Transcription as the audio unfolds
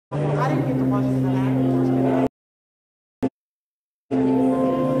I didn't get to watch it afterwards.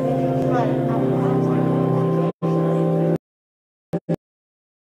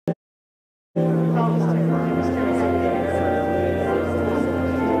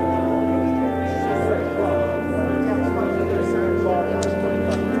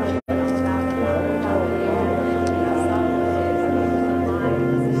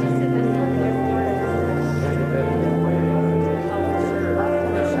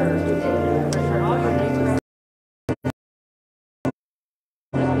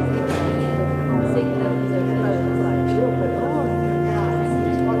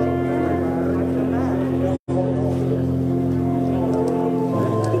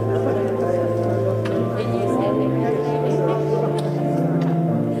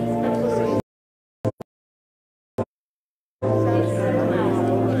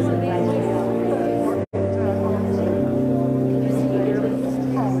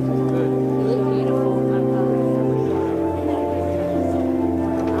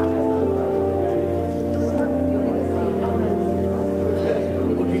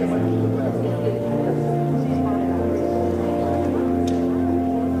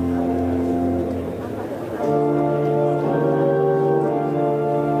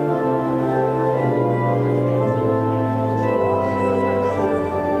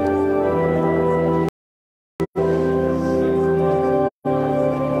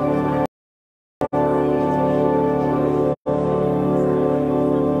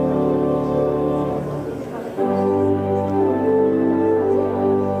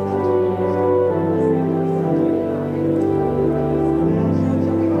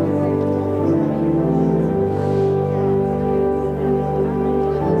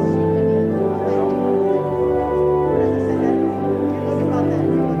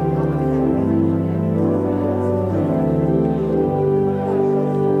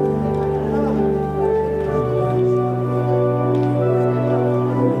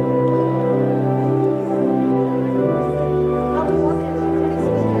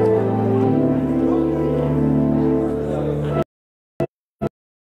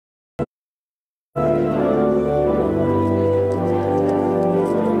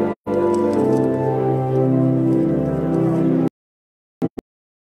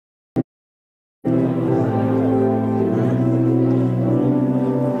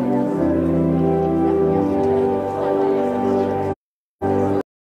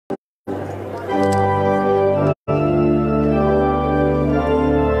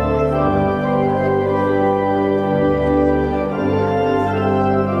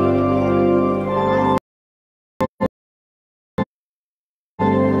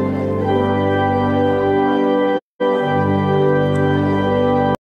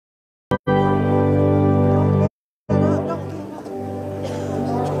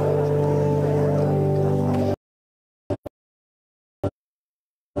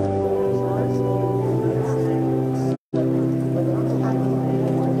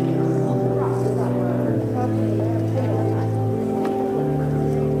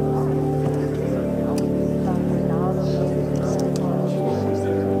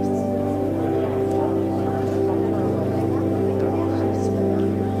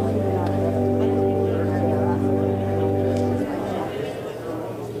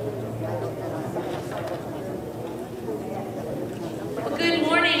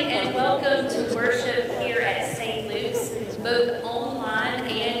 both online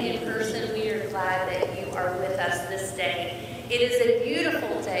and in person. We are glad that you are with us this day. It is a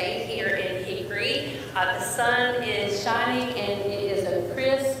beautiful day here in Hickory. The sun is shining and it is a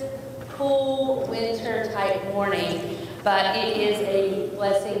crisp, cool, winter type morning, but it is a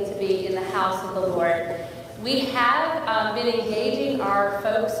blessing to be in the house of the Lord. We have been engaging our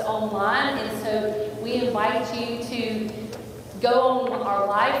folks online, and so we invite you to go on our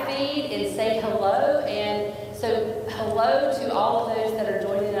live feed and say hello. And so hello to all of those that are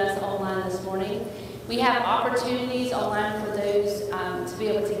joining us online this morning. We have opportunities online for those to be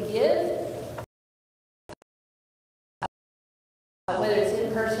able to give, whether it's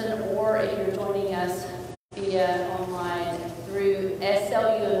in person or if you're joining us via online through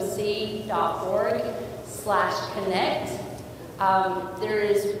slumc.org/connect. There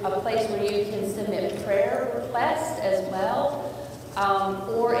is a place where you can submit prayer requests as well.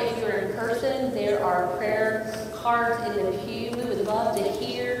 Or if you're in person, there are prayer cards in the pew. We would love to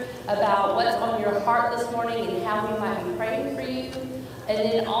hear about what's on your heart this morning and how we might be praying for you. And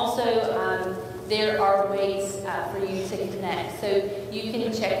then also, there are ways for you to connect. So you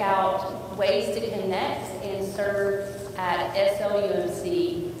can check out ways to connect and serve at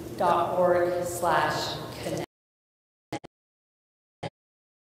slumc.org/connect.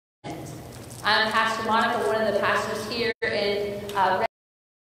 I'm Pastor Monica, one of the pastors here, and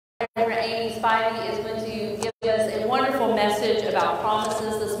Reverend Amy Spivey is going to give us a wonderful message about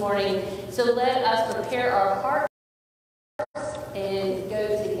promises this morning. So let us prepare our hearts and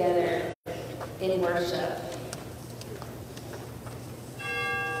go together in worship.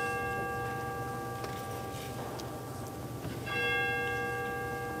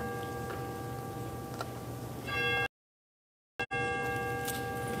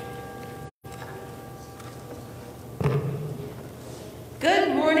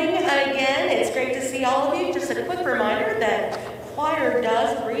 Good morning again. It's great to see all of you. Just a quick reminder that choir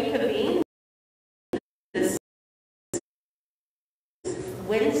does reconvene this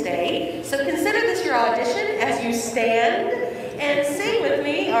Wednesday. So consider this your audition as you stand and sing with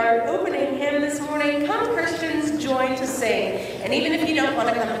me our opening hymn this morning, Come Christians, Join to Sing. And even if you don't want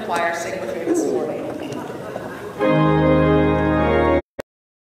to come to choir, sing with me this morning.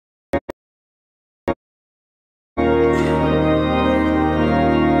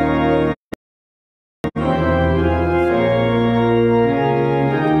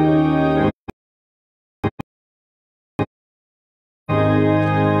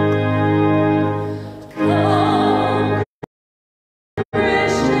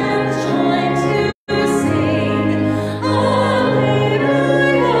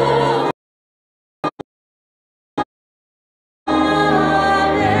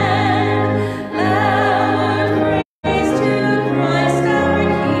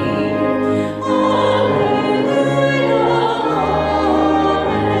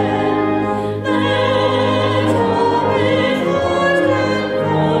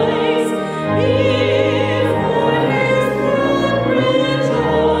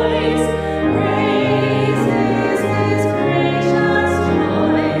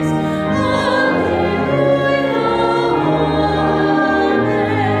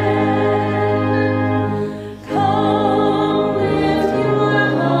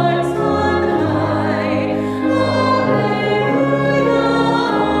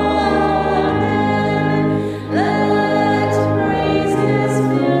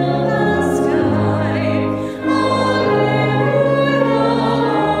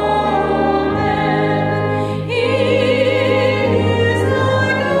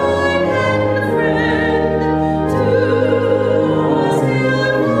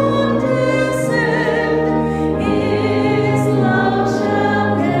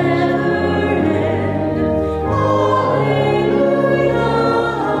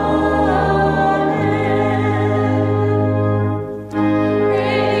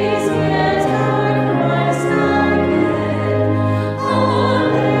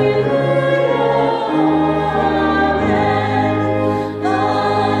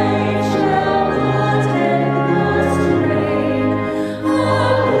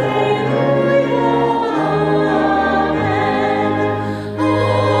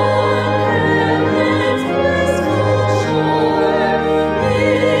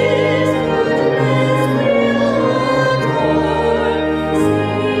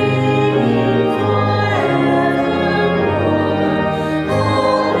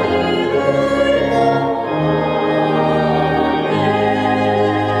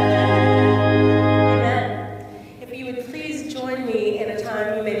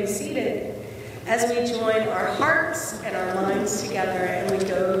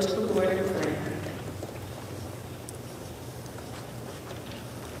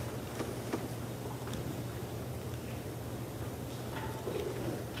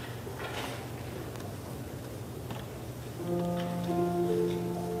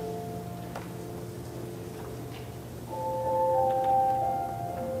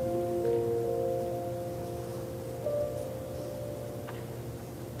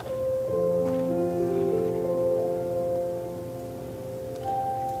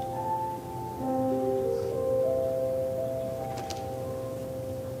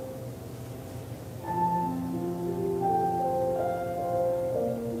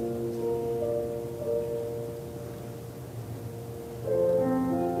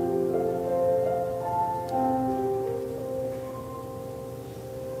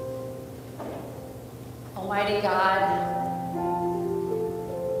 Almighty God,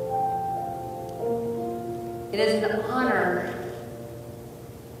 it is an honor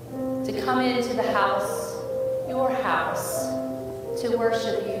to come into the house, your house, to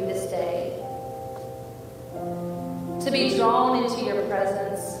worship you this day, to be drawn into your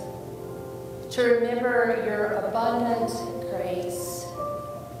presence, to remember your abundant grace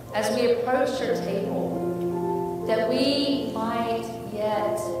as we approach your table, that we might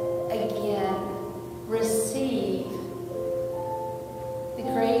yet again receive the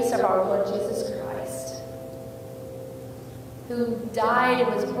grace of of our Lord Jesus Christ, who died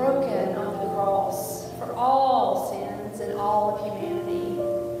and was broken on the cross for all sins and all of humanity,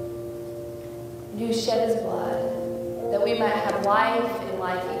 and who shed his blood that we might have life and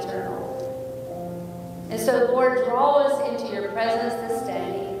life eternal. And so, Lord, draw us into your presence this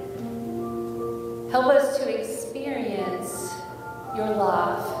day. Help us to experience your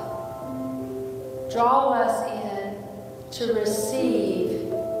love. Draw us in to receive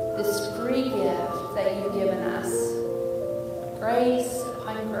this free gift that you've given us. Grace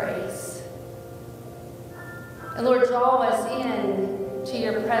upon grace. And Lord, draw us in to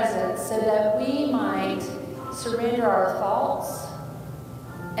your presence so that we might surrender our thoughts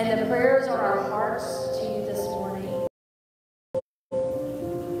and the prayers on our hearts to you this morning.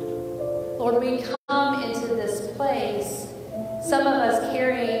 Lord, we come into this place, some of us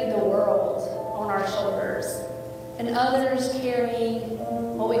carrying the world on our shoulders, and others carrying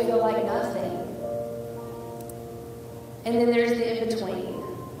what we feel like nothing. And then there's the in-between.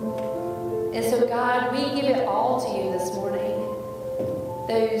 And so, God, we give it all to you this morning.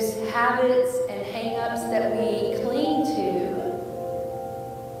 Those habits and hang-ups that we cling to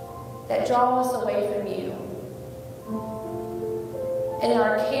that draw us away from you. And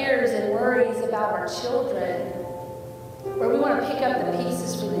our cares and worries about our children, where we want to pick up the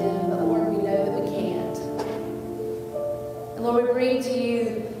pieces for them, but Lord, we know that we can't. And Lord, we bring to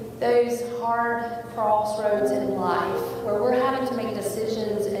you those hard crossroads in life where we're having to make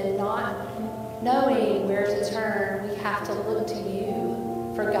decisions and not knowing where to turn. We have to look to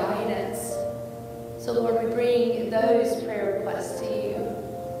you for guidance. So Lord, we bring those prayer requests to you.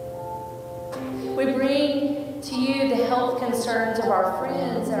 We bring to you the health concerns of our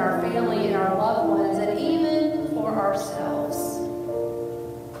friends and our family and our loved ones, and even for ourselves.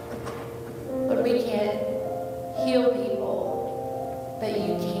 Lord, we can't heal people, but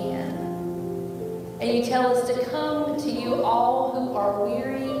you can. And you tell us to come to you all who are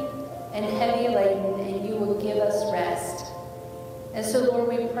weary and heavy laden, and you will give us rest. And so, Lord,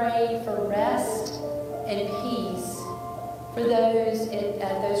 we pray for rest and peace for those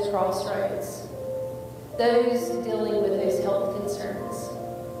at those crossroads, those dealing with those health concerns.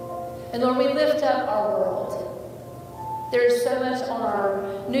 And Lord, we lift up our world. There's so much on our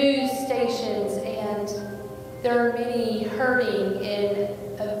news stations, and there are many hurting in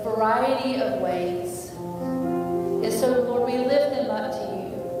a variety of ways. And so, Lord, we lift them up to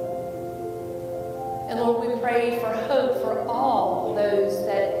you. And Lord, we pray for hope for all those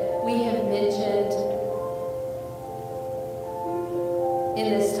that we have mentioned in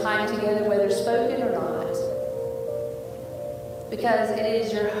this time together, whether spoken or not. Because it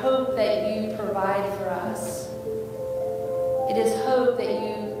is your hope that you provide for us. It is hope that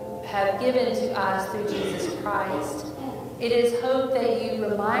you have given to us through Jesus Christ. It is hope that you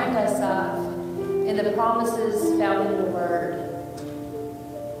remind us of in the promises found in the Word.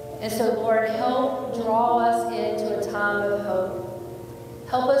 And so, Lord, help draw us into a time of hope.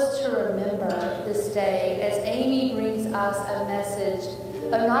 Help us to remember this day as Amy brings us a message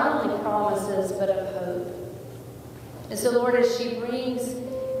of not only promises, but of hope. And so, Lord, as she brings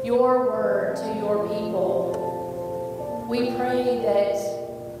your word to your people, we pray that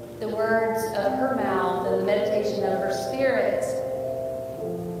the words of her mouth and the meditation of her spirit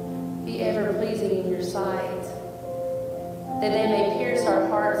be ever pleasing in your sight, that they may pierce our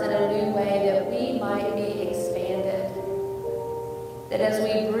hearts in a new way, that we might be expanded, that as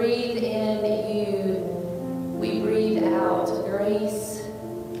we breathe in you, we breathe out grace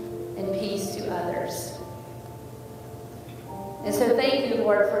and peace to others. And so thank you,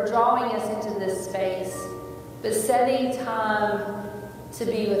 Lord, for drawing us into this space, but setting time to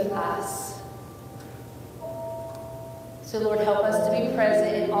be with us. So, Lord, help us to be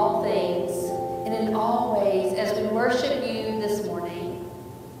present in all things and in all ways as we worship you this morning.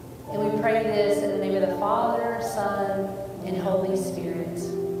 And we pray this in the name of the Father, Son, and Holy Spirit.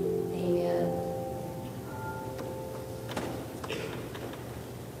 Amen.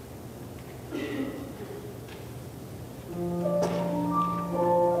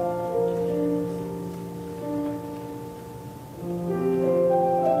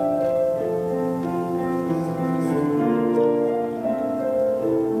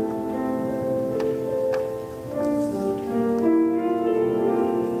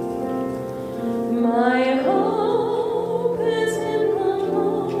 My hope is in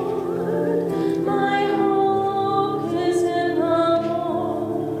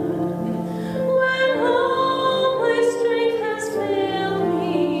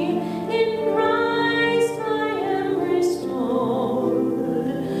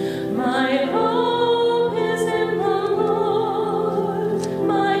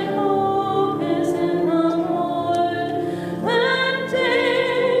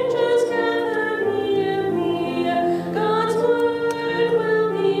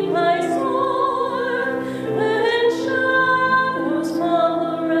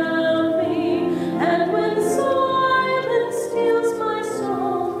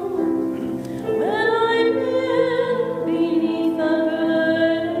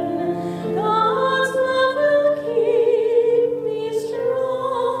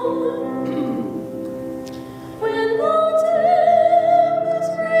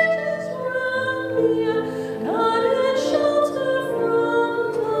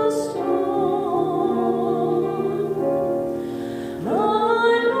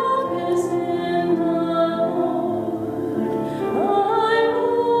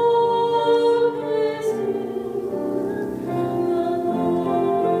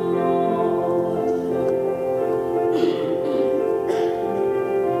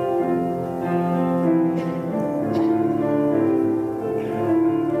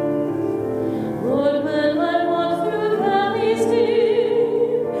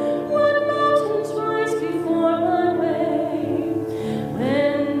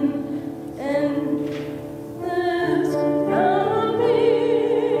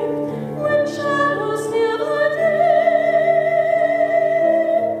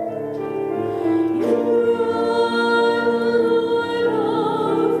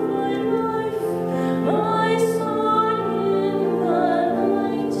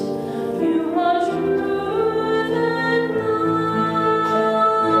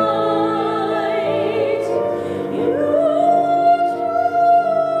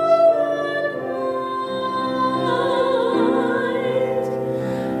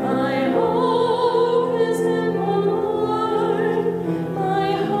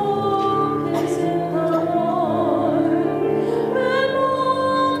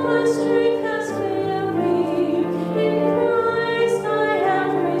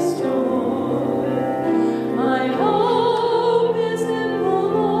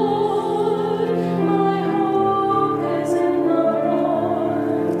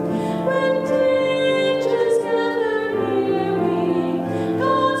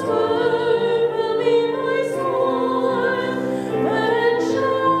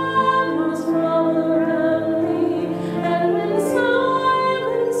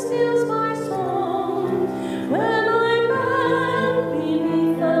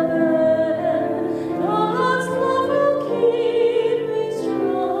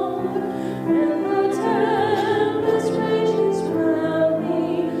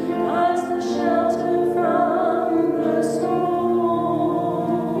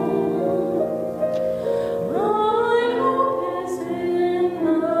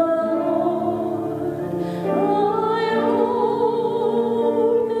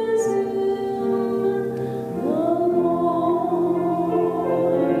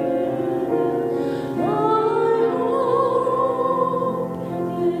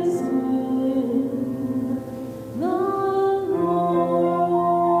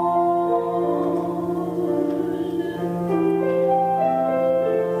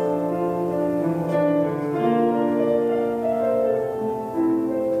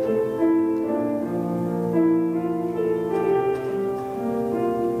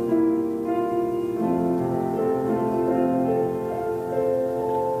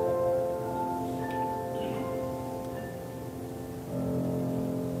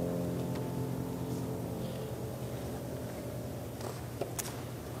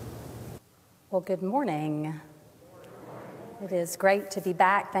Well, good morning. It is great to be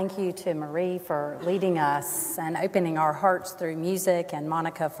back. Thank you to Marie for leading us and opening our hearts through music, and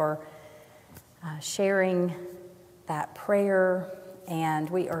Monica for sharing that prayer. And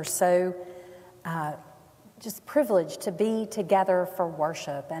we are so just privileged to be together for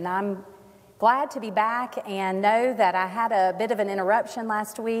worship. And I'm glad to be back and know that I had a bit of an interruption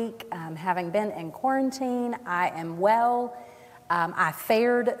last week. Having been in quarantine, I am well. I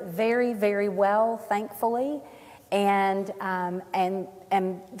fared very, very well, thankfully, and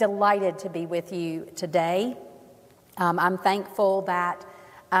am delighted to be with you today. I'm thankful that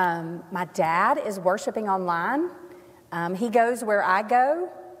my dad is worshiping online. He goes where I go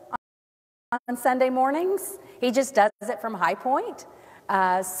on Sunday mornings. He just does it from High Point.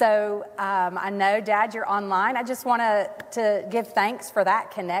 So I know, Dad, you're online. I just want to give thanks for that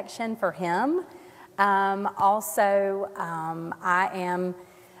connection for him. I am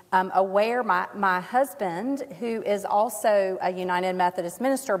aware my husband, who is also a United Methodist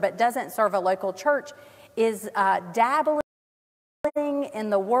minister but doesn't serve a local church, is dabbling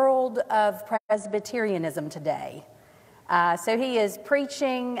in the world of Presbyterianism today. So he is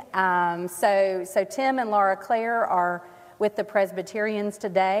preaching. So Tim and Laura Claire are with the Presbyterians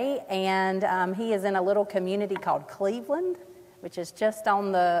today, and he is in a little community called Cleveland, which is just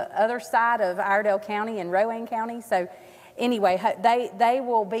on the other side of Iredell County and Rowan County. So anyway, they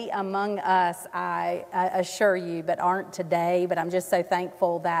will be among us, I assure you, but aren't today. But I'm just so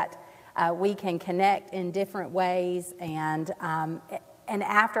thankful that we can connect in different ways. And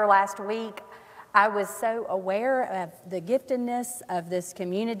after last week, I was so aware of the giftedness of this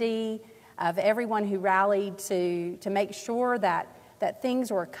community, of everyone who rallied to make sure that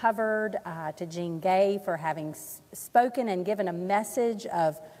things were covered, to Jean Gay for having spoken and given a message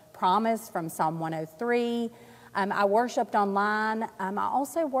of promise from Psalm 103. I worshiped online. I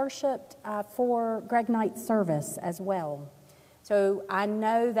also worshiped for Greg Knight's service as well. So I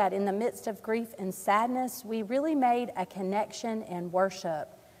know that in the midst of grief and sadness, we really made a connection in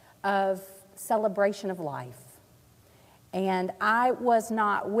worship of celebration of life. And I was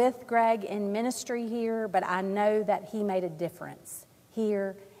not with Greg in ministry here, but I know that he made a difference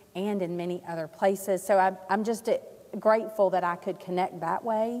here and in many other places. So I'm just grateful that I could connect that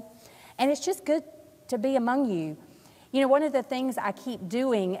way. And it's just good to be among you. You know, one of the things I keep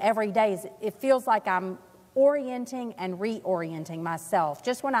doing every day is it feels like I'm orienting and reorienting myself.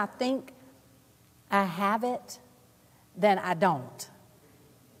 Just when I think I have it, then I don't.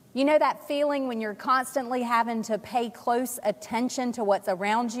 You know that feeling when you're constantly having to pay close attention to what's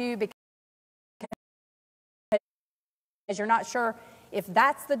around you because you're not sure if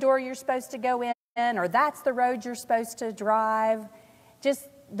that's the door you're supposed to go in or that's the road you're supposed to drive. Just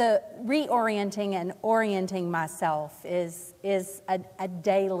the reorienting and orienting myself is a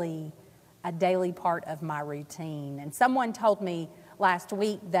daily part of my routine. And someone told me last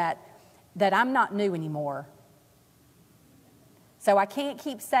week that I'm not new anymore. So I can't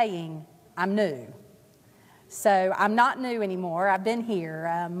keep saying I'm new. So I'm not new anymore. I've been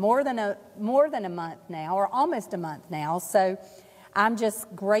here more than a month now, or almost a month now. So I'm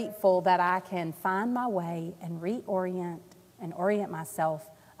just grateful that I can find my way and orient myself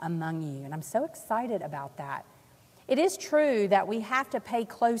among you. And I'm so excited about that. It is true that we have to pay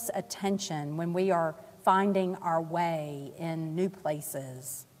close attention when we are finding our way in new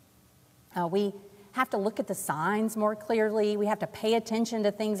places. We have to look at the signs more clearly. We have to pay attention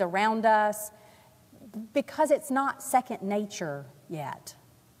to things around us because it's not second nature yet.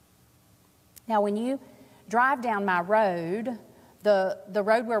 Now, when you drive down my road, the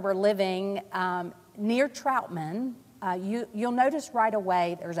road where we're living, near Troutman, you'll notice right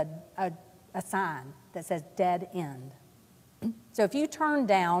away there's a sign that says dead end. So if you turn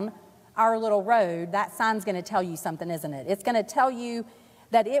down our little road, that sign's going to tell you something, isn't it? It's going to tell you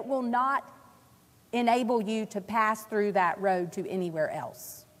that it will not enable you to pass through that road to anywhere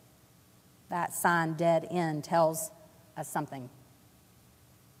else. That sign, dead end, tells us something.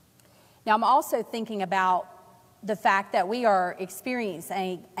 Now, I'm also thinking about the fact that we are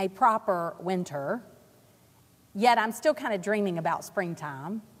experiencing a proper winter, yet I'm still kind of dreaming about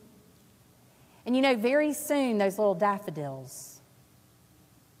springtime. And you know, very soon those little daffodils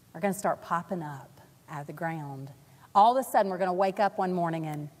are going to start popping up out of the ground. All of a sudden, we're going to wake up one morning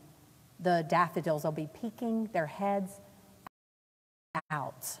and the daffodils will be peeking their heads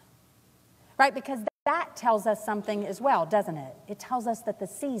out. Right? Because that tells us something as well, doesn't it? It tells us that the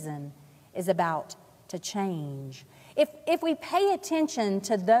season is about to change. If we pay attention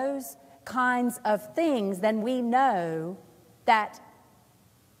to those kinds of things, then we know that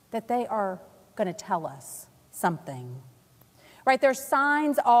they are going to tell us something. Right, there's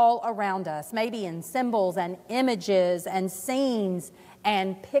signs all around us, maybe in symbols and images and scenes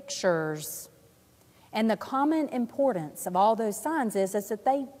and pictures. And the common importance of all those signs is that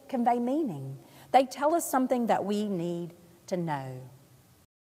they convey meaning. They tell us something that we need to know.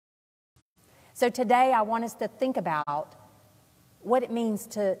 So today I want us to think about what it means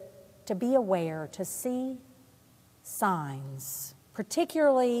to be aware, to see signs,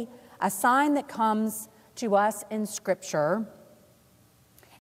 particularly a sign that comes to us in Scripture,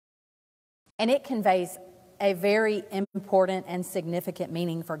 and it conveys a very important and significant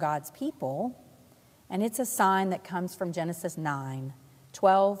meaning for God's people, and it's a sign that comes from Genesis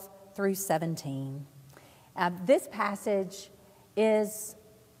 9:12 through 17. This passage is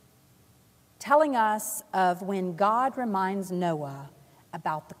telling us of when God reminds Noah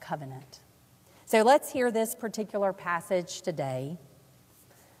about the covenant. So let's hear this particular passage today,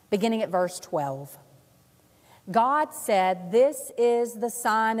 beginning at verse 12. God said, "This is the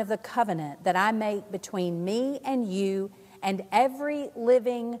sign of the covenant that I make between me and you and every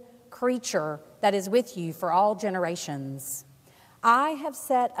living creature that is with you for all generations. I have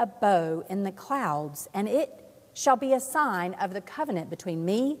set a bow in the clouds, and it shall be a sign of the covenant between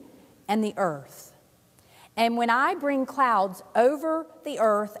me and the earth. And when I bring clouds over the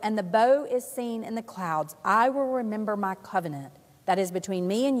earth and the bow is seen in the clouds, I will remember my covenant that is between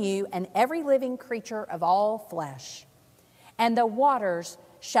me and you and every living creature of all flesh. And the waters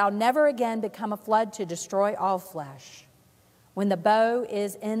shall never again become a flood to destroy all flesh. When the bow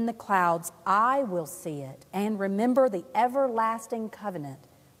is in the clouds, I will see it and remember the everlasting covenant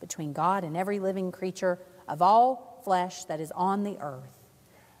between God and every living creature of all flesh that is on the earth."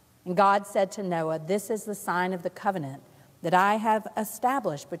 And God said to Noah, "This is the sign of the covenant that I have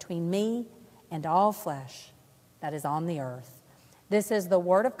established between me and all flesh that is on the earth." This is the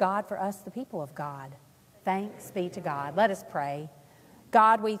word of God for us, the people of God. Thanks be to God. Let us pray.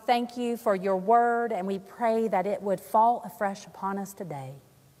 God, we thank you for your word, and we pray that it would fall afresh upon us today,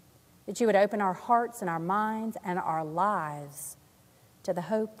 that you would open our hearts and our minds and our lives to the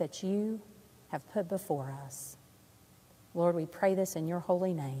hope that you have put before us. Lord, we pray this in your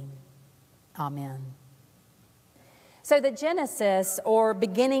holy name. Amen. So the Genesis, or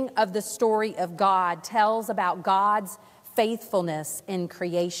beginning of the story of God, tells about God's faithfulness in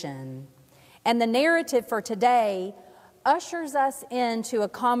creation. And the narrative for today ushers us into a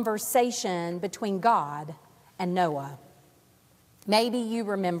conversation between God and Noah. Maybe you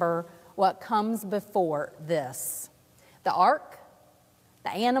remember what comes before this: the ark,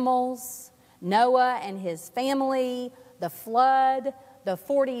 the animals, Noah and his family, the flood, the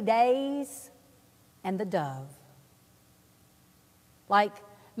 40 days, and the dove. Like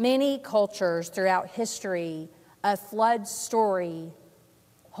many cultures throughout history, a flood story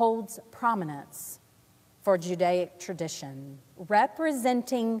holds prominence for Judaic tradition,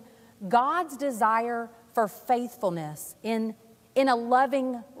 representing God's desire for faithfulness in a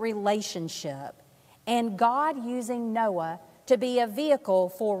loving relationship, and God using Noah to be a vehicle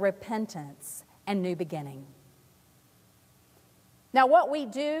for repentance and new beginning. Now, what we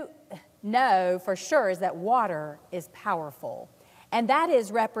do know for sure is that water is powerful, and that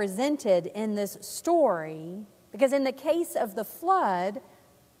is represented in this story because in the case of the flood,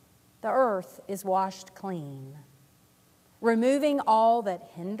 the earth is washed clean, removing all that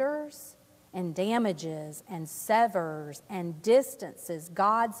hinders and damages and severs and distances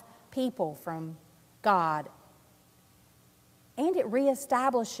God's people from God. And it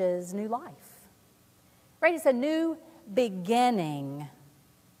reestablishes new life. Right? It's a new beginning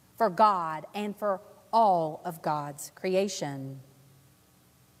for God and for all of God's creation.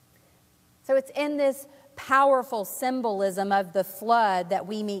 So it's in this powerful symbolism of the flood that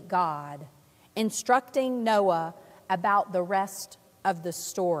we meet God, instructing Noah about the rest of the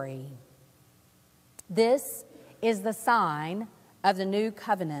story. This is the sign of the new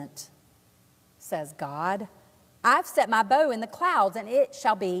covenant, says God. I've set my bow in the clouds, and it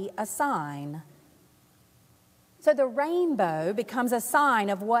shall be a sign. So the rainbow becomes a sign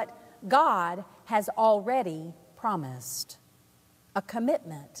of what God has already promised, a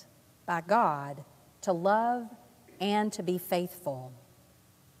commitment by God to love and to be faithful.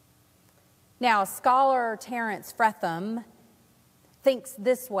 Now, scholar Terence Fretham thinks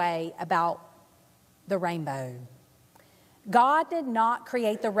this way about the rainbow. God did not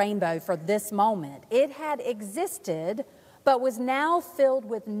create the rainbow for this moment. It had existed, but was now filled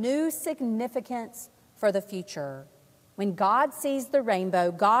with new significance for the future. When God sees the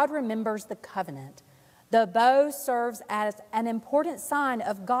rainbow, God remembers the covenant. The bow serves as an important sign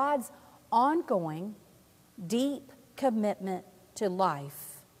of God's ongoing, deep commitment to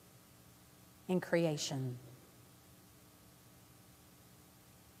life in creation.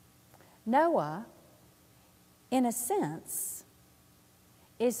 Noah, in a sense,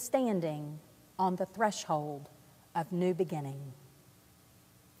 is standing on the threshold of new beginning,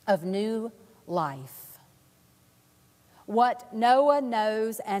 of new life. What Noah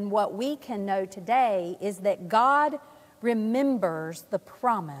knows and what we can know today is that God remembers the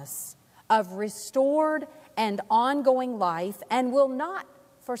promise of restored and ongoing life and will not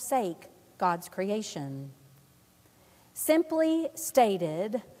forsake God's creation. Simply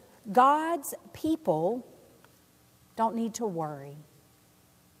stated, God's people don't need to worry.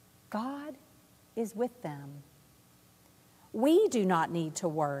 God is with them. We do not need to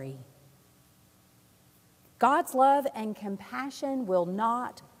worry. God's love and compassion will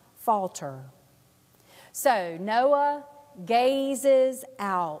not falter. So Noah gazes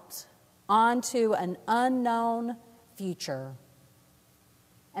out onto an unknown future.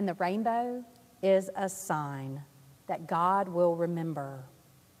 And the rainbow is a sign that God will remember.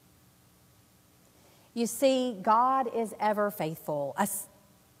 You see, God is ever faithful,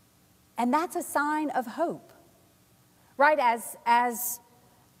 and that's a sign of hope. Right, as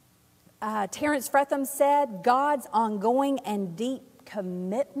Terence Fretham said, God's ongoing and deep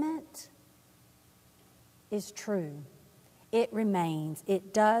commitment is true. It remains.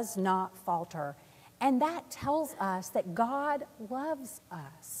 It does not falter. And that tells us that God loves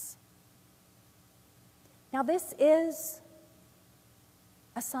us. Now, this is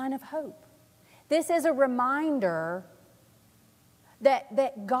a sign of hope. This is a reminder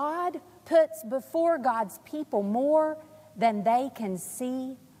that God puts before God's people more than they can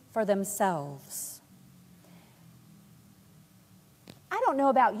see for themselves. I don't know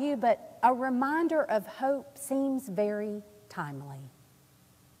about you, but a reminder of hope seems very timely.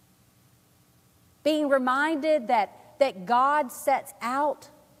 Being reminded that God sets out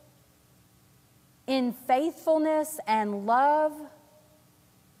in faithfulness and love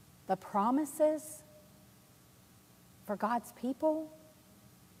the promises for God's people,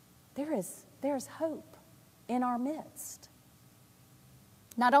 there's hope in our midst.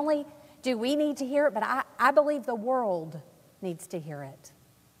 Not only do we need to hear it, but I believe the world needs to hear it.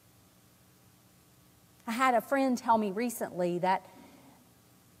 I had a friend tell me recently that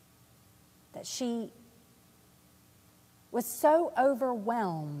she was so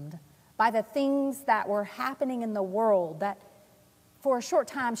overwhelmed by the things that were happening in the world that for a short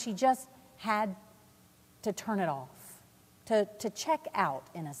time she just had to turn it off, to check out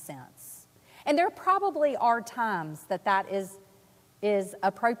in a sense. And there probably are times that is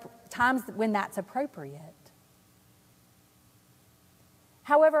appropriate, times when that's appropriate.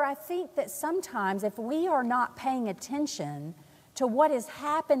 However, I think that sometimes if we are not paying attention to what is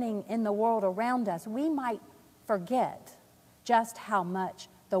happening in the world around us, we might forget just how much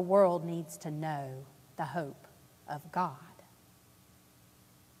the world needs to know the hope of God.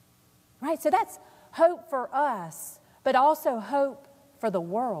 Right? So that's hope for us, but also hope for the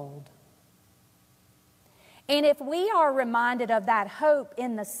world. And if we are reminded of that hope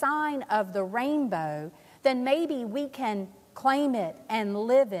in the sign of the rainbow, then maybe we can claim it and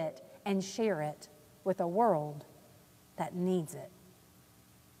live it and share it with a world that needs it.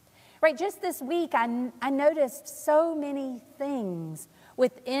 Right, just this week I noticed so many things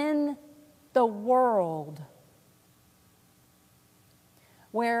within the world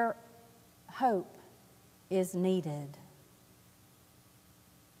where hope is needed.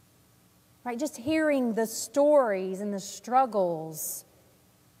 Right, just hearing the stories and the struggles.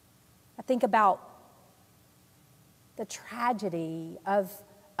 I think about the tragedy of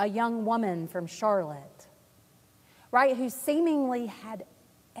a young woman from Charlotte, right, who seemingly had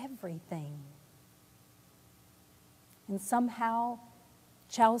everything. And somehow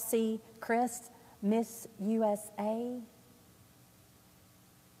Chelsea Christ, Miss USA,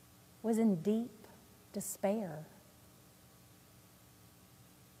 was in deep despair.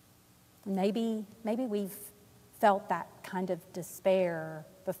 Maybe we've felt that kind of despair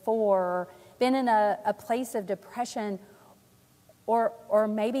before, been in a place of depression, or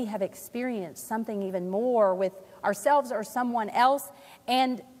maybe have experienced something even more with ourselves or someone else.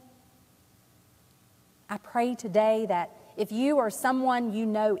 And I pray today that if you or someone you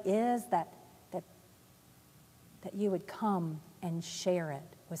know is, that you would come and share it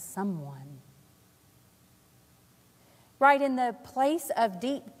with someone. Right, in the place of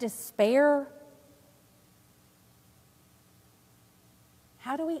deep despair,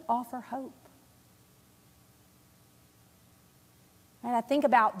 how do we offer hope? And I think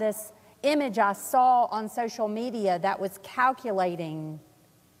about this image I saw on social media that was calculating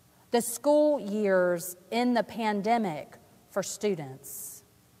the school years in the pandemic for students.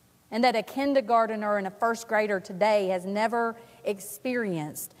 and that a kindergartner and a first grader today has never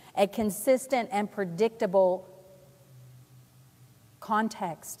experienced a consistent and predictable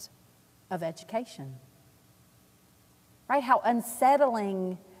context of education. Right? How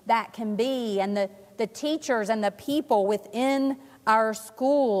unsettling that can be, and the teachers and the people within our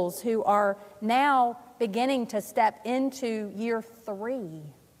schools who are now beginning to step into year 3.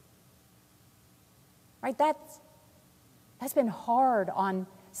 Right? That's been hard on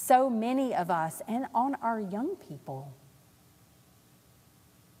so many of us and on our young people.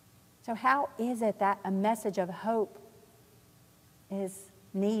 So how is it that a message of hope is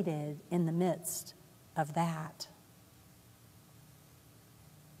needed in the midst of that?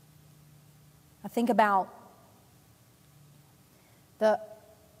 I think about the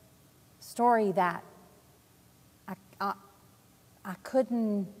story that I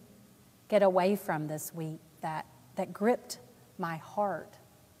couldn't get away from this week that gripped my heart.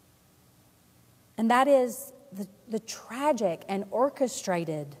 And that is the tragic and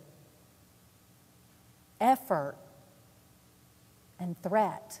orchestrated effort and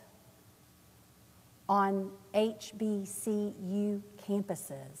threat on HBCU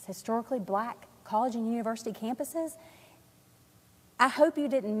campuses, historically black college and university campuses. I hope you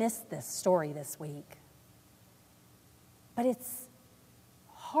didn't miss this story this week. But it's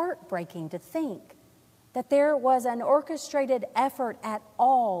heartbreaking to think that there was an orchestrated effort at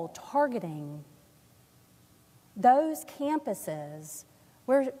all targeting those campuses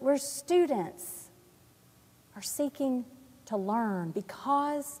where students are seeking to learn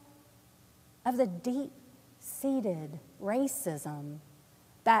because of the deep-seated racism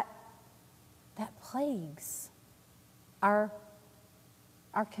that plagues our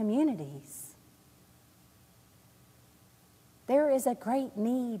communities. There is a great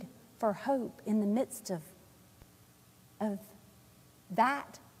need for hope in the midst of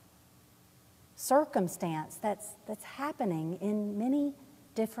that circumstance that's happening in many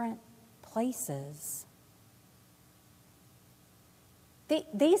different places.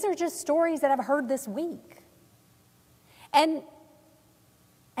 These are just stories that I've heard this week. And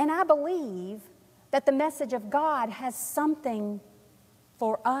I believe that the message of God has something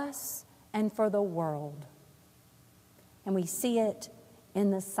for us and for the world. And we see it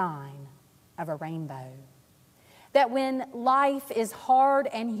in the sign of a rainbow. That when life is hard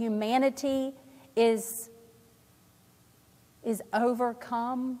and humanity is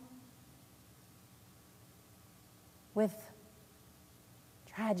overcome with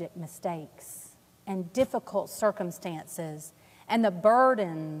tragic mistakes and difficult circumstances and the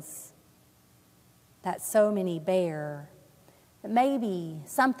burdens that so many bear, that maybe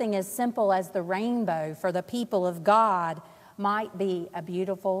something as simple as the rainbow for the people of God might be a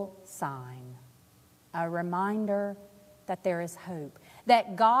beautiful sign, a reminder that there is hope,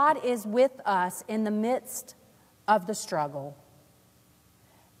 that God is with us in the midst of the struggle,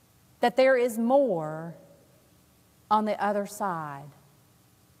 that there is more on the other side.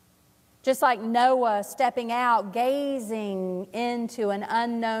 Just like Noah stepping out, gazing into an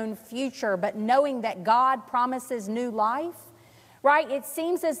unknown future, but knowing that God promises new life, right? It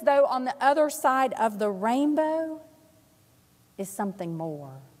seems as though on the other side of the rainbow is something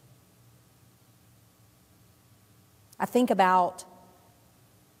more. I think about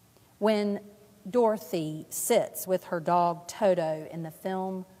when Dorothy sits with her dog Toto in the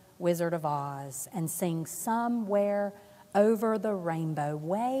film Wizard of Oz and sings "Somewhere Over the Rainbow,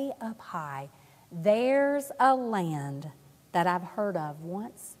 way up high, there's a land that I've heard of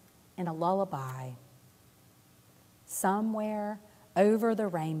once in a lullaby. Somewhere over the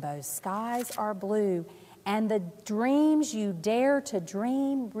rainbow, skies are blue, and the dreams you dare to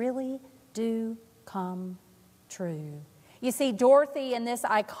dream really do come true." You see, Dorothy in this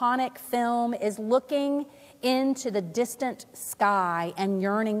iconic film is looking into the distant sky and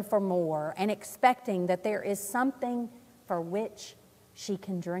yearning for more and expecting that there is something for which she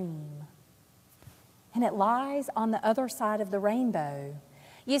can dream. And it lies on the other side of the rainbow.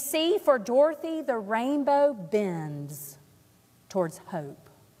 You see, for Dorothy, the rainbow bends towards hope.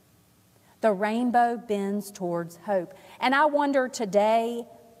 The rainbow bends towards hope. And I wonder today,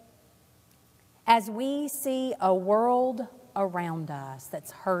 as we see a world around us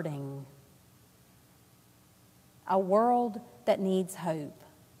that's hurting, a world that needs hope,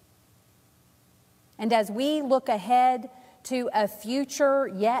 and as we look ahead to a future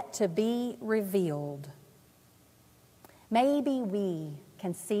yet to be revealed, maybe we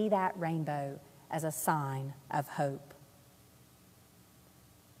can see that rainbow as a sign of hope.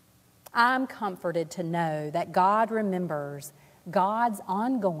 I'm comforted to know that God remembers God's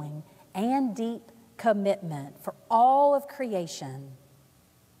ongoing and deep commitment for all of creation.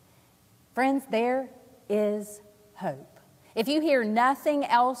 Friends, there is hope. If you hear nothing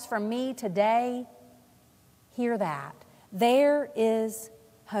else from me today, hear that. There is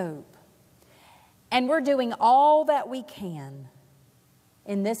hope. And we're doing all that we can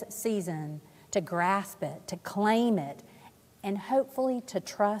in this season to grasp it, to claim it, and hopefully to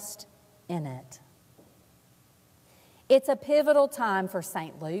trust in it. It's a pivotal time for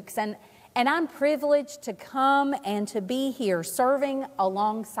St. Luke's, and I'm privileged to come and to be here serving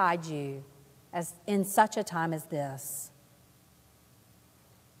alongside you as in such a time as this.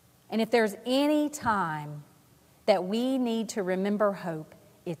 And if there's any time that we need to remember hope,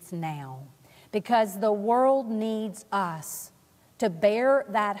 it's now. Because the world needs us to bear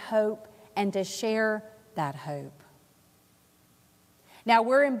that hope and to share that hope. Now,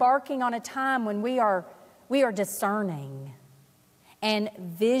 we're embarking on a time when we are discerning and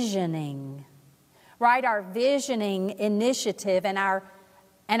visioning, right? Our visioning initiative and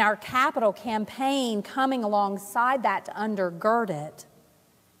our capital campaign coming alongside that to undergird it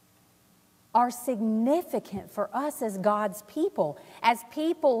are significant for us as God's people, as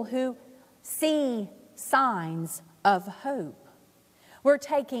people who see signs of hope. We're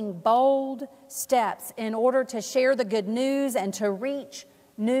taking bold steps in order to share the good news and to reach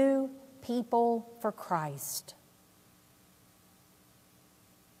new people for Christ.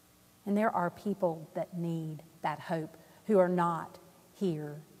 And there are people that need that hope who are not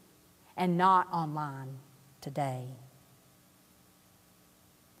here and not online today.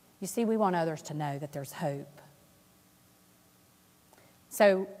 You see, we want others to know that there's hope.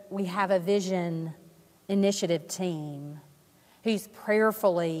 So we have a vision initiative team who's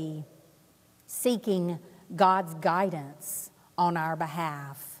prayerfully seeking God's guidance on our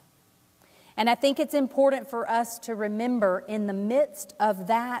behalf. And I think it's important for us to remember in the midst of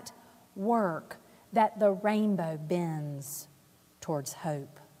that work that the rainbow bends towards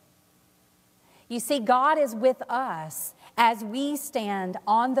hope. You see, God is with us as we stand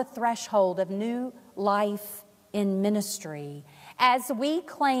on the threshold of new life in ministry, as we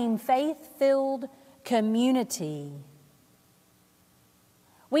claim faith-filled community.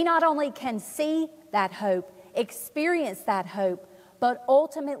 We not only can see that hope, experience that hope, but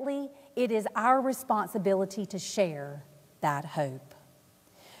ultimately it is our responsibility to share that hope.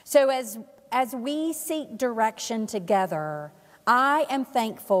 So as we seek direction together, I am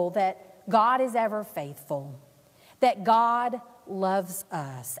thankful that God is ever faithful, that God loves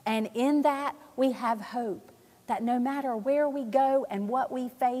us. And in that, we have hope that no matter where we go and what we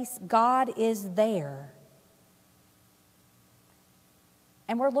face, God is there.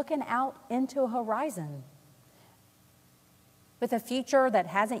 And we're looking out into a horizon with a future that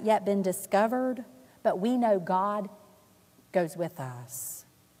hasn't yet been discovered, but we know God goes with us.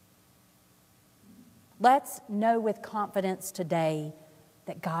 Let's know with confidence today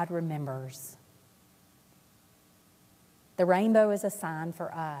that God remembers. The rainbow is a sign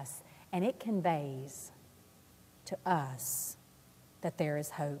for us, and it conveys to us that there is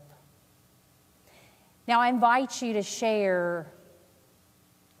hope. Now, I invite you to share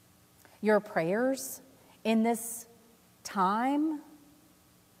your prayers in this time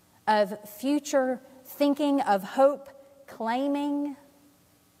of future thinking, of hope claiming.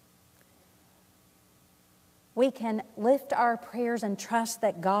 We can lift our prayers and trust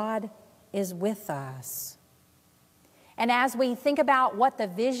that God is with us. And as we think about what the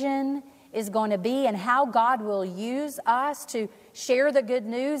vision is going to be and how God will use us to share the good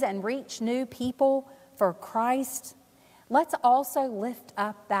news and reach new people for Christ, let's also lift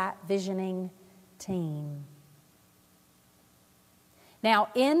up that visioning team. Now,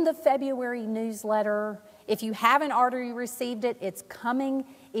 in the February newsletter, if you haven't already received it, it's coming.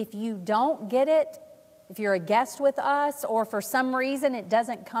 If you don't get it, if you're a guest with us or for some reason it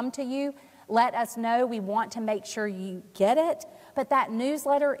doesn't come to you, let us know. We want to make sure you get it. But that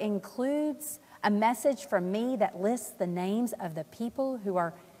newsletter includes a message from me that lists the names of the people who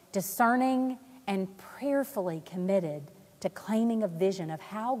are discerning and prayerfully committed to claiming a vision of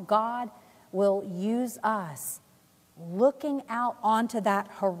how God will use us, looking out onto that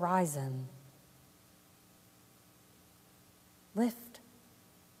horizon. Lift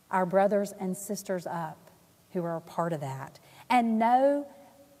our brothers and sisters up who are a part of that. And know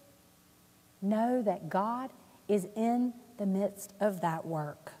that God is in the midst of that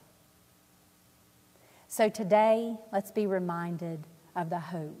work. So today, let's be reminded of the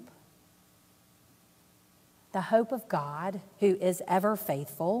hope. The hope of God, who is ever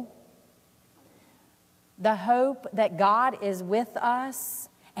faithful. The hope that God is with us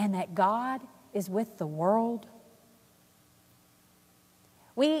and that God is with the world.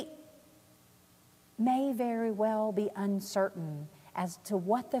 We may very well be uncertain as to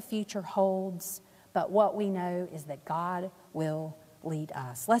what the future holds, but what we know is that God will lead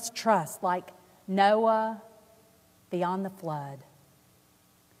us. Let's trust like Noah beyond the flood.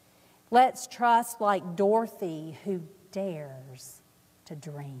 Let's trust like Dorothy who dares to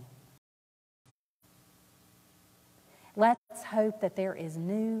dream. Let's hope that there is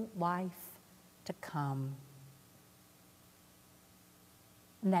new life to come.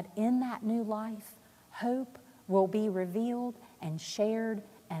 And that in that new life, hope will be revealed and shared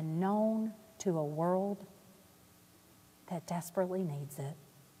and known to a world that desperately needs it.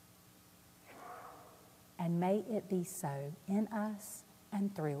 And may it be so in us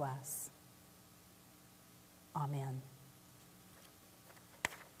and through us. Amen.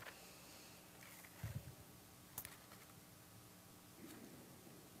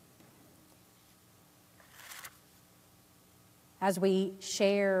 As we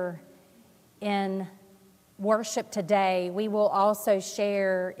share in worship today, we will also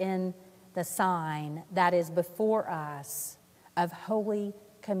share in the sign that is before us of Holy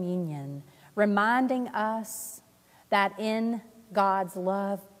Communion, reminding us that in God's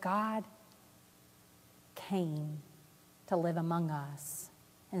love, God came to live among us.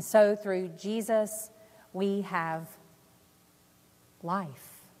 And so through Jesus, we have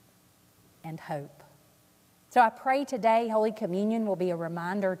life and hope. So I pray today Holy Communion will be a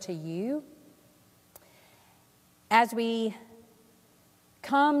reminder to you. As we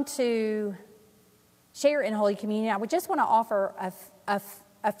come to share in Holy Communion, I would just want to offer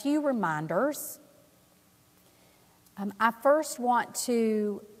a few reminders. I first want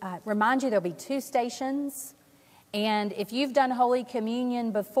to remind you there'll be 2 stations. And if you've done Holy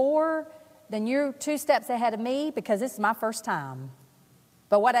Communion before, then you're 2 steps ahead of me because this is my first time.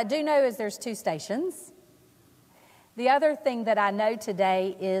 But what I do know is there's 2 stations. The other thing that I know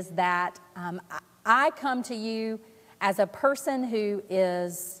today is that I come to you as a person who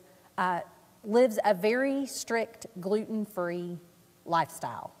lives a very strict gluten-free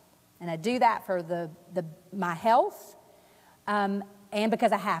lifestyle. And I do that for my health and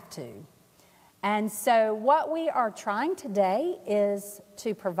because I have to. And so what we are trying today is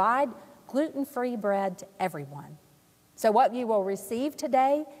to provide gluten-free bread to everyone. So what you will receive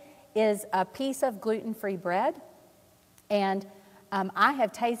today is a piece of gluten-free bread. And I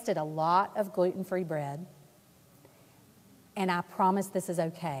have tasted a lot of gluten-free bread, and I promise this is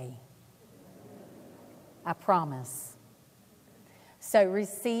okay. I promise. So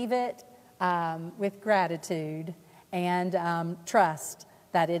receive it with gratitude and trust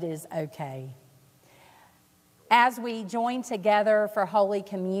that it is okay. As we join together for Holy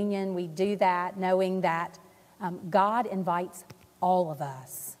Communion, we do that knowing that God invites all of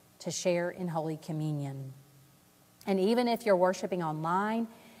us to share in Holy Communion. And even if you're worshiping online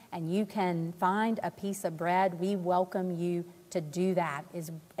and you can find a piece of bread, we welcome you to do that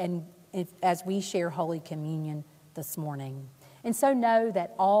as we share Holy Communion this morning. And so know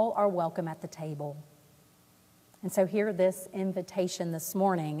that all are welcome at the table. And so hear this invitation this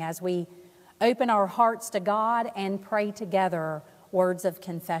morning as we open our hearts to God and pray together words of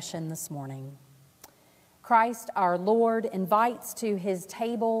confession this morning. Christ our Lord invites to his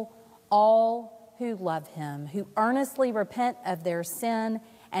table all who love him, who earnestly repent of their sin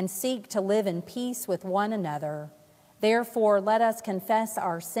and seek to live in peace with one another. Therefore, let us confess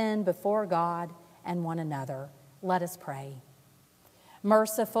our sin before God and one another. Let us pray.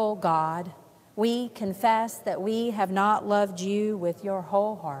 Merciful God, we confess that we have not loved you with your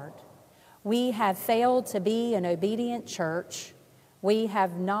whole heart. We have failed to be an obedient church. We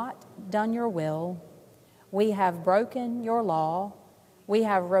have not done your will. We have broken your law. We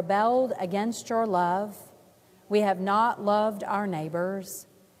have rebelled against your love. We have not loved our neighbors,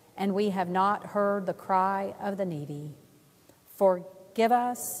 and we have not heard the cry of the needy. Forgive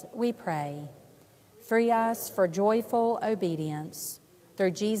us, we pray. Free us for joyful obedience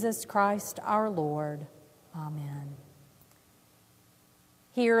through Jesus Christ our Lord. Amen.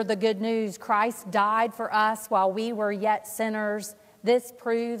 Hear the good news. Christ died for us while we were yet sinners. This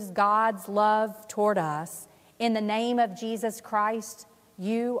proves God's love toward us. In the name of Jesus Christ,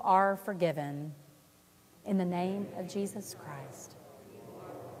 you are forgiven. In the name of Jesus Christ.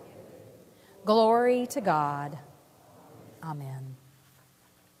 Glory to God. Amen.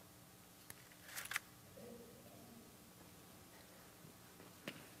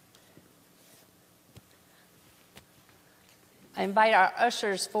 I invite our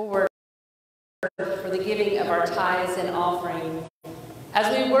ushers forward for the giving of our tithes and offering.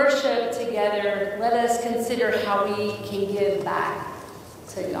 As we worship together, let us consider how we can give back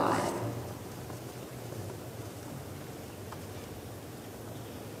to God.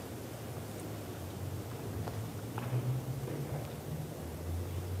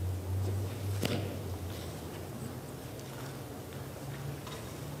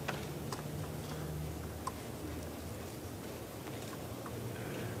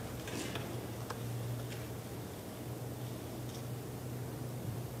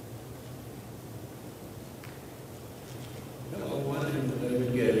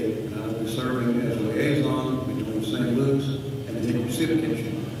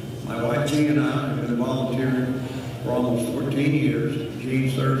 16 years.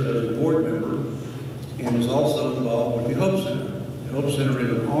 Gene serves as a board member and is also involved with the Hope Center. The Hope Center is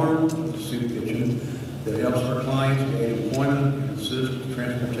an arm of the soup kitchen that helps our clients gain employment and assist with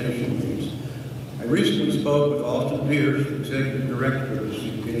transportation needs. I recently spoke with Austin Pierce, Executive Director of the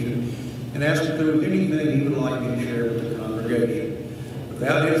soup kitchen, and asked if there was anything he would like me to share with the congregation.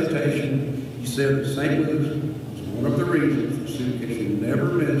 Without hesitation, he said that St. Luke's was one of the reasons the soup kitchen never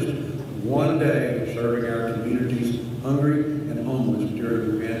missed one day of serving our community's hungry and homeless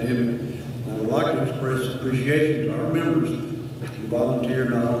during the pandemic. And I would like to express appreciation to our members who volunteer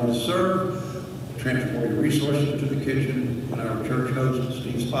not only to serve, transporting resources to the kitchen, and our church host,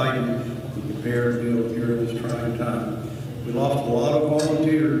 Steve Spivey, who prepared meals during this trying time. We lost a lot of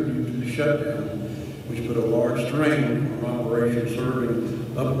volunteers due to the shutdown, which put a large strain on operation,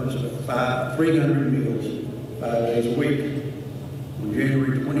 serving upwards of 300 meals 5 days a week. On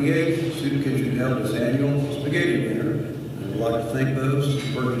January 28th, the Soup Kitchen held its annual spaghetti dinner. I would like to thank those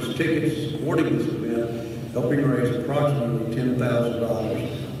who purchased tickets supporting this event, helping raise approximately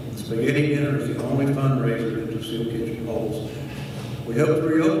 $10,000. The spaghetti dinner is the only fundraiser that the Soup Kitchen holds. We hope to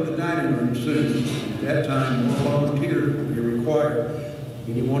reopen the dining room soon. At that time, more volunteers will be required. If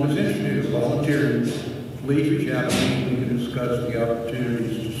anyone is interested in volunteering, please reach out to me and we can discuss the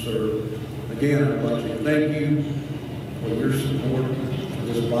opportunities to serve. Again, I'd like to thank you for your support of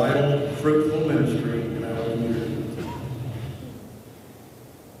this vital, fruitful ministry in our community.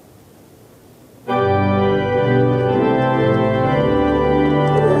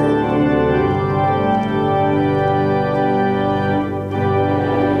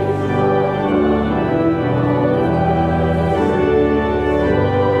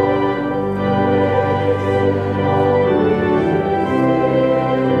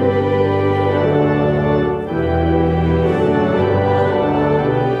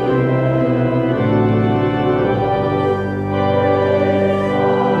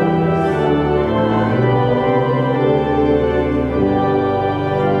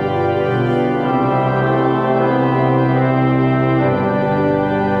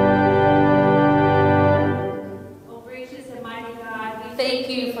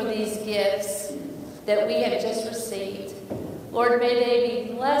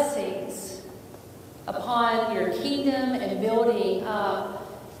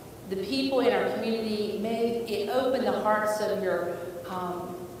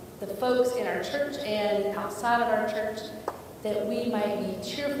 That we might be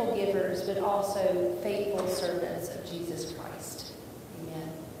cheerful givers, but also faithful servants of Jesus Christ.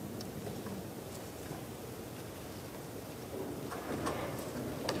 Amen.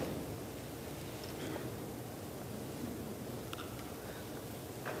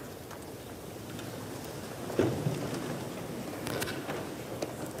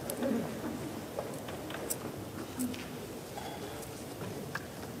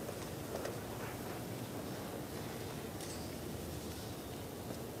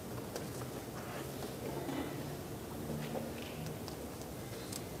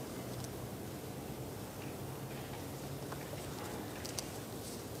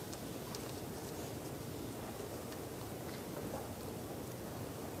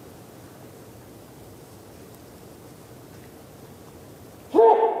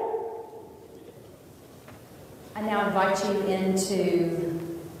 I now invite you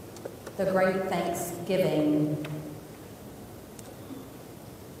into the great Thanksgiving.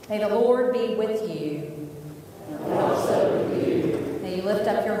 May the Lord be with you. And also with you. May you lift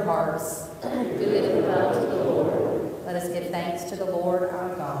up your hearts. We lift them up to the Lord. Let us give thanks to the Lord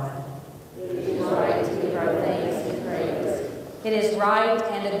our God. It is right to give our thanks and praise. It is right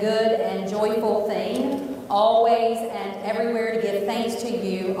and a good and joyful thing, always and everywhere, to give thanks to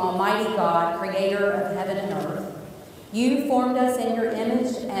you, Almighty God, creator of heaven and earth. You formed us in your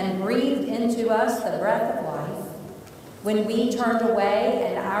image and breathed into us the breath of life. When we turned away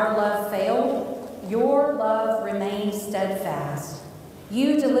and our love failed, your love remained steadfast.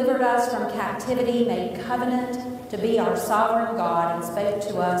 You delivered us from captivity, made covenant to be our sovereign God, and spoke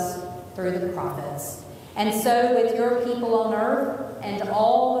to us through the prophets. And so with your people on earth and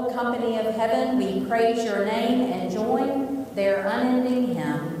all the company of heaven, we praise your name and join their unending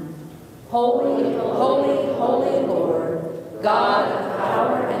hymn. Holy, holy, holy Lord, God of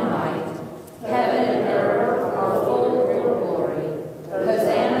power and might, heaven and earth are full of your glory.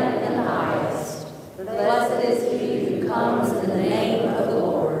 Hosanna in the highest. Blessed is he who comes in the name of the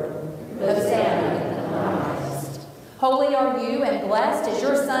Lord. Hosanna in the highest. Holy are you, and blessed is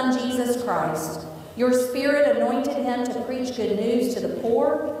your Son, Jesus Christ. Your Spirit anointed him to preach good news to the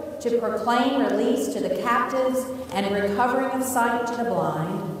poor, to proclaim release to the captives and recovering of sight to the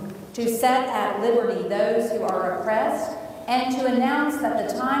blind, to set at liberty those who are oppressed, and to announce that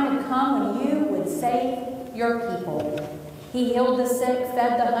the time had come when you would save your people. He healed the sick,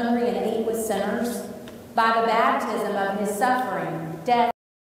 fed the hungry, and ate with sinners. By the baptism of his suffering, death,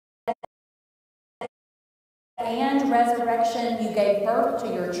 and resurrection, you gave birth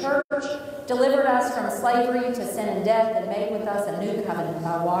to your church, delivered us from slavery to sin and death, and made with us a new covenant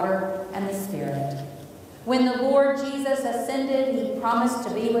by water and the Spirit. When the Lord Jesus ascended, he promised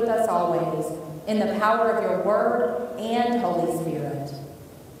to be with us always in the power of your word and Holy Spirit.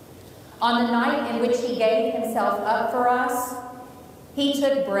 On the night in which he gave himself up for us, he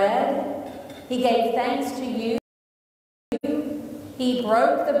took bread, he gave thanks to you, he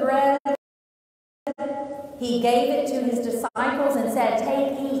broke the bread, he gave it to his disciples and said,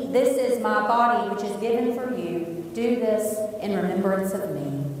 "Take, eat, this is my body which is given for you. Do this in remembrance of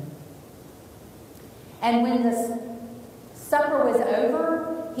me." And when the supper was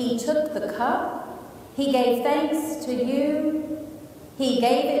over, he took the cup, he gave thanks to you, he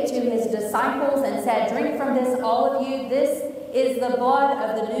gave it to his disciples and said, "Drink from this, all of you. This is the blood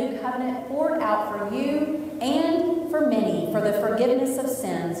of the new covenant poured out for you and for many for the forgiveness of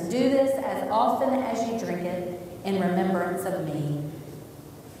sins. Do this as often as you drink it in remembrance of me."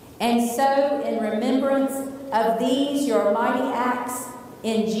 And so, in remembrance of these your mighty acts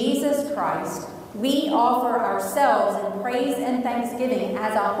in Jesus Christ, we offer ourselves in praise and thanksgiving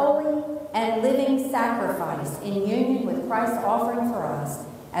as a holy and living sacrifice in union with Christ's offering for us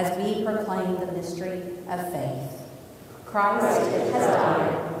as we proclaim the mystery of faith. Christ has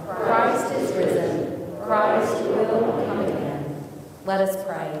died. Christ is risen. Christ will come again. Let us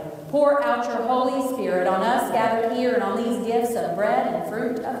pray. Pour out your Holy Spirit on us gathered here and on these gifts of bread and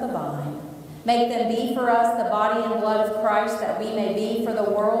fruit of the vine. Make them be for us the body and blood of Christ, that we may be for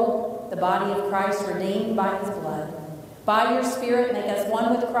the world the body of Christ redeemed by his blood. By your Spirit, make us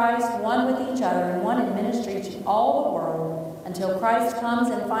one with Christ, one with each other, and one in ministry to all the world, until Christ comes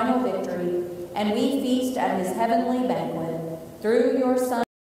in final victory, and we feast at his heavenly banquet. Through your Son,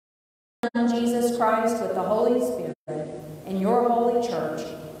 Jesus Christ, with the Holy Spirit, in your holy church,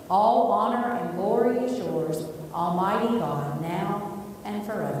 all honor and glory is yours, Almighty God, now and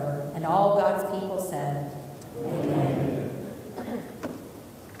forever. And all God's people said, Amen.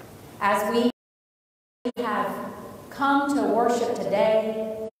 As we have come to worship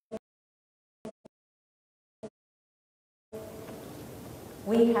today,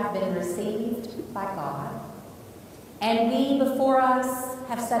 we have been received by God, and we before us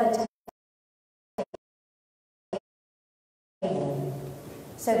have set a table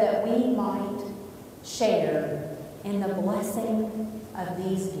so that we might share in the blessing of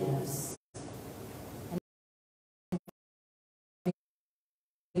these gifts. And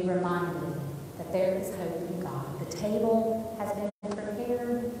be reminded that there is hope in God. The table has been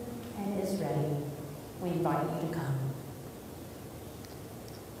prepared and is ready. We invite you to come.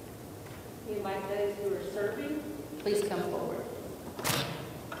 We invite those who are serving, please come forward.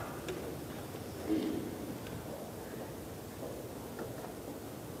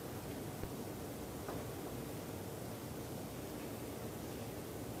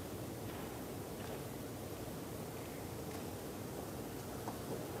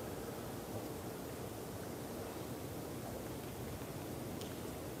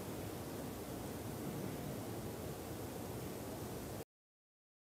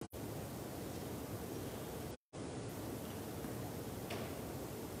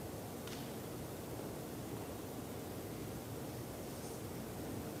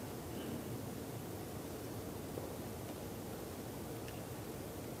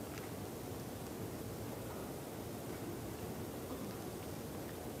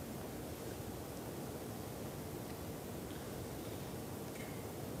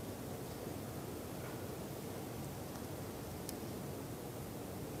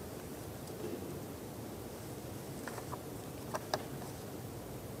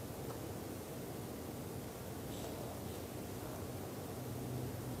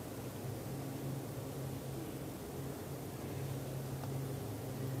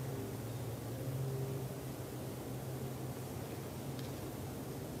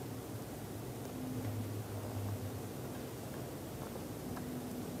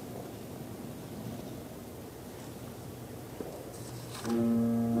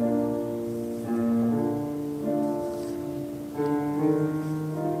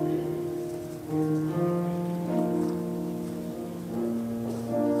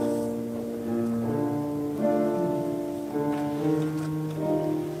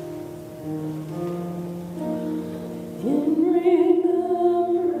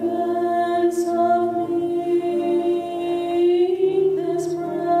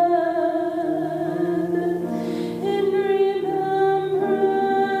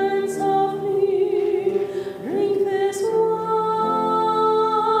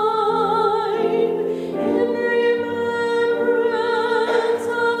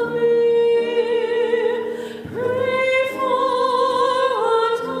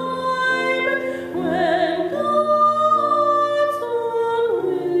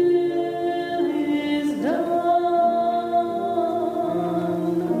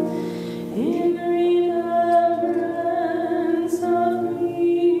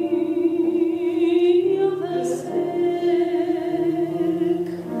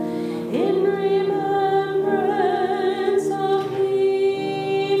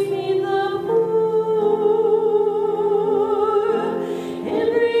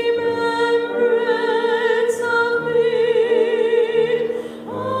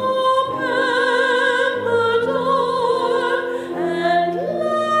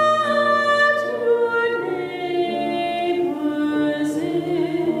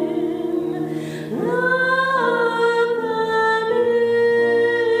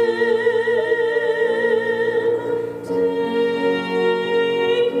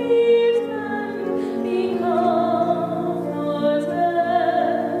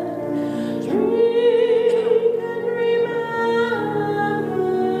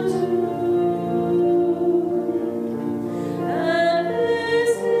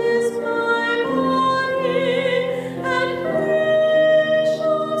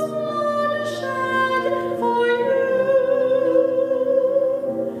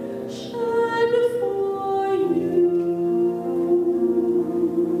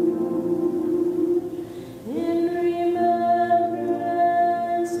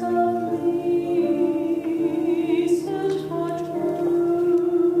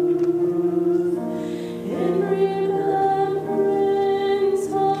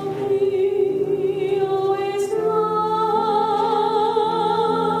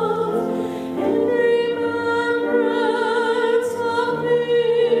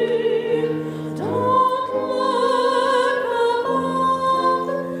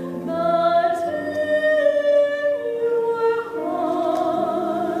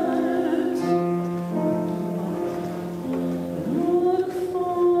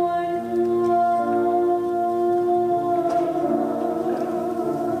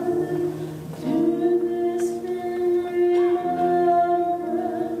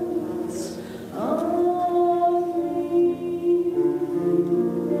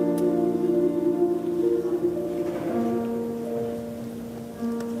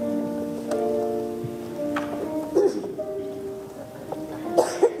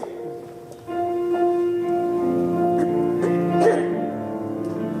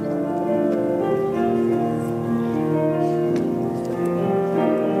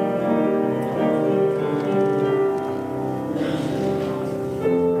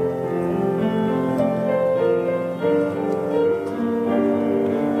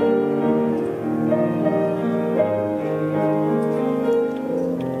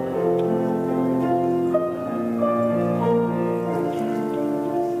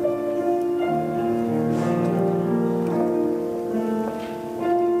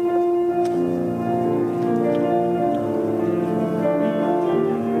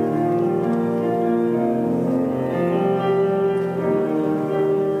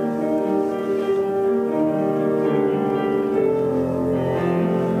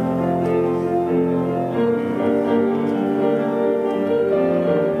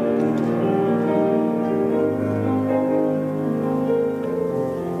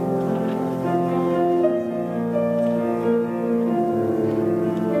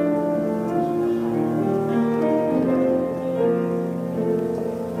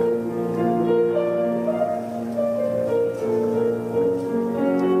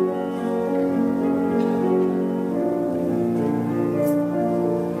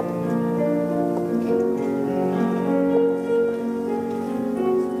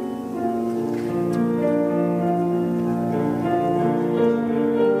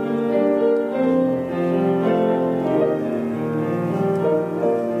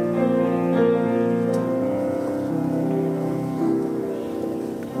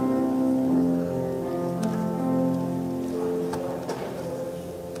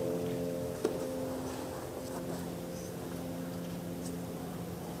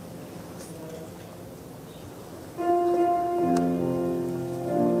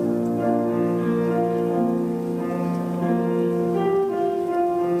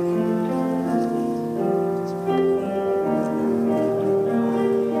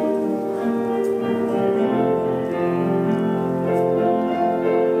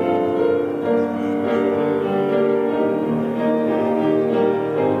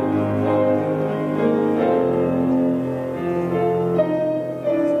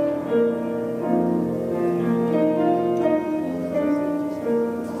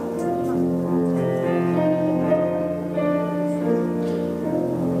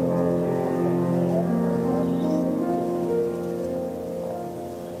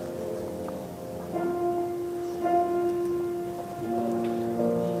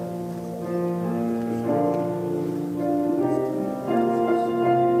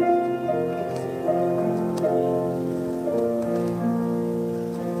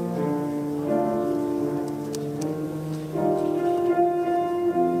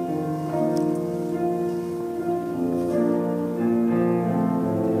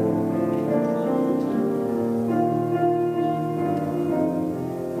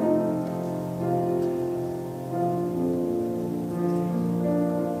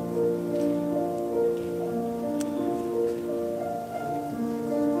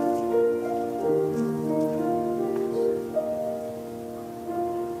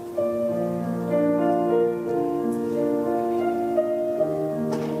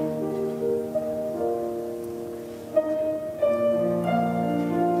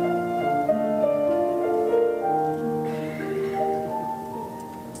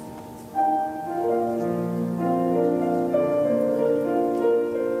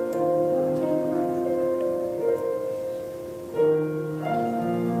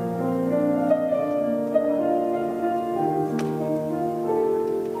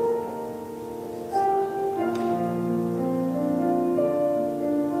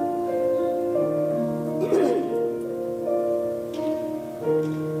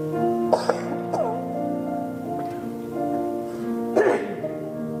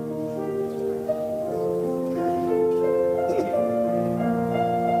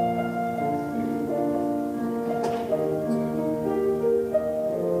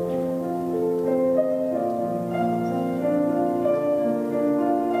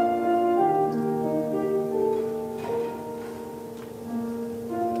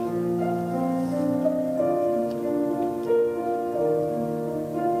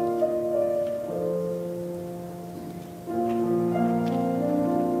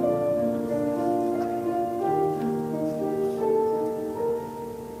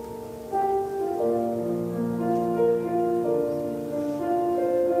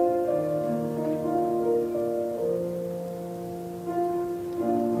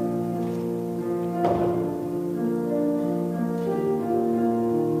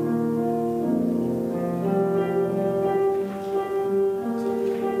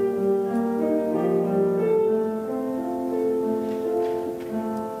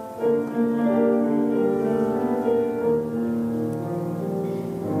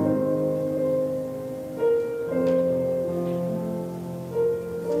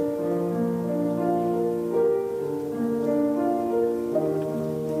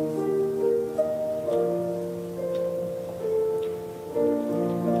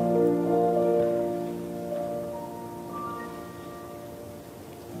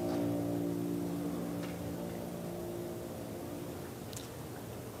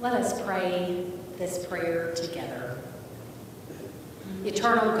 Let us pray this prayer together.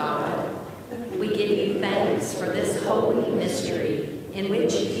 Eternal God, we give you thanks for this holy mystery in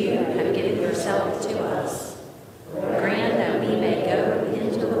which you have given yourself to us. Grant that we may go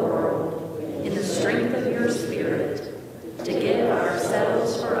into the world in the strength of your Spirit to give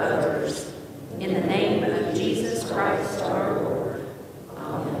ourselves for others. In the name of Jesus Christ our Lord.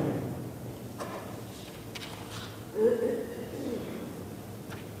 Amen.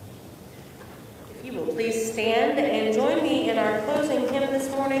 If you will please stand and join me in our closing hymn this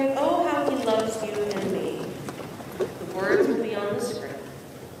morning, Oh, How He Loves You and Me. The words will be on the screen.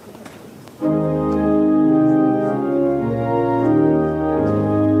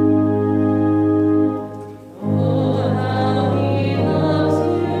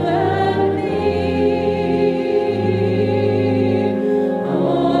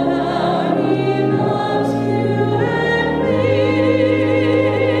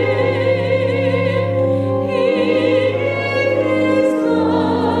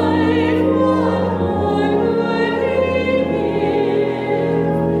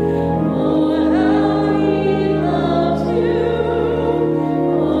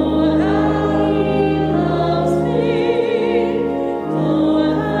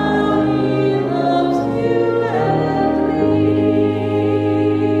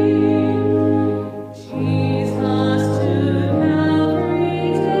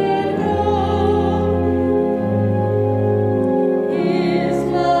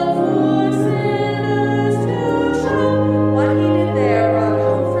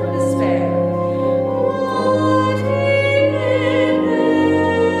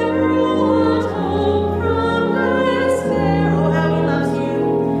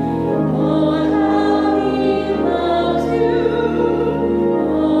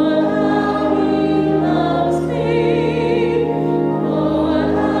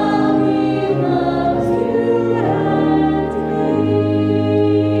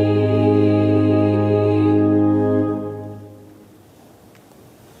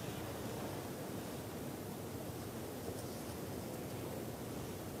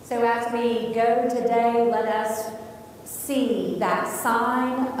 So as we go today, let us see that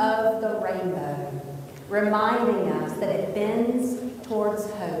sign of the rainbow, reminding us that it bends towards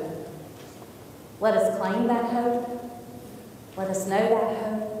hope. Let us claim that hope. Let us know that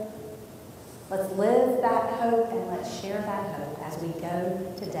hope. Let's live that hope and let's share that hope as we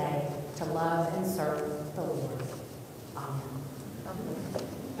go today to love and serve the Lord.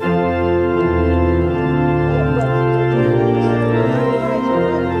 Amen.